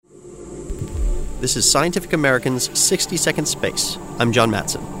This is Scientific American's 60-Second Space. I'm John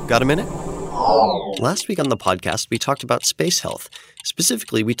Matson. Got a minute? Last week on the podcast, we talked about space health.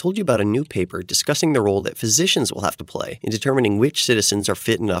 Specifically, we told you about a new paper discussing the role that physicians will have to play in determining which citizens are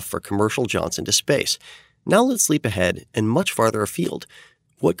fit enough for commercial jaunts into space. Now let's leap ahead and much farther afield.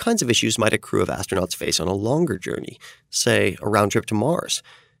 What kinds of issues might a crew of astronauts face on a longer journey, say a round trip to Mars?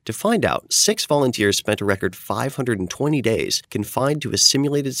 To find out, 6 volunteers spent a record 520 days confined to a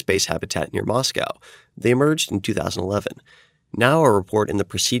simulated space habitat near Moscow. They emerged in 2011. Now a report in the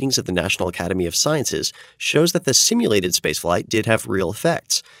Proceedings of the National Academy of Sciences shows that the simulated spaceflight did have real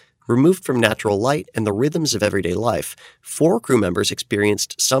effects. Removed from natural light and the rhythms of everyday life, 4 crew members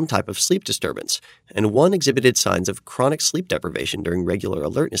experienced some type of sleep disturbance, and 1 exhibited signs of chronic sleep deprivation during regular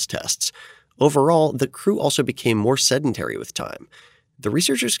alertness tests. Overall, the crew also became more sedentary with time. The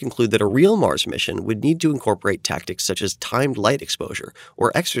researchers conclude that a real Mars mission would need to incorporate tactics such as timed light exposure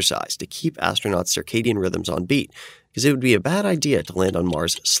or exercise to keep astronauts' circadian rhythms on beat, because it would be a bad idea to land on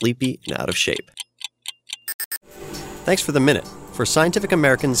Mars sleepy and out of shape. Thanks for the minute. For Scientific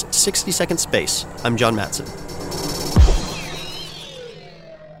American's 60-Second Space, I'm John Matson.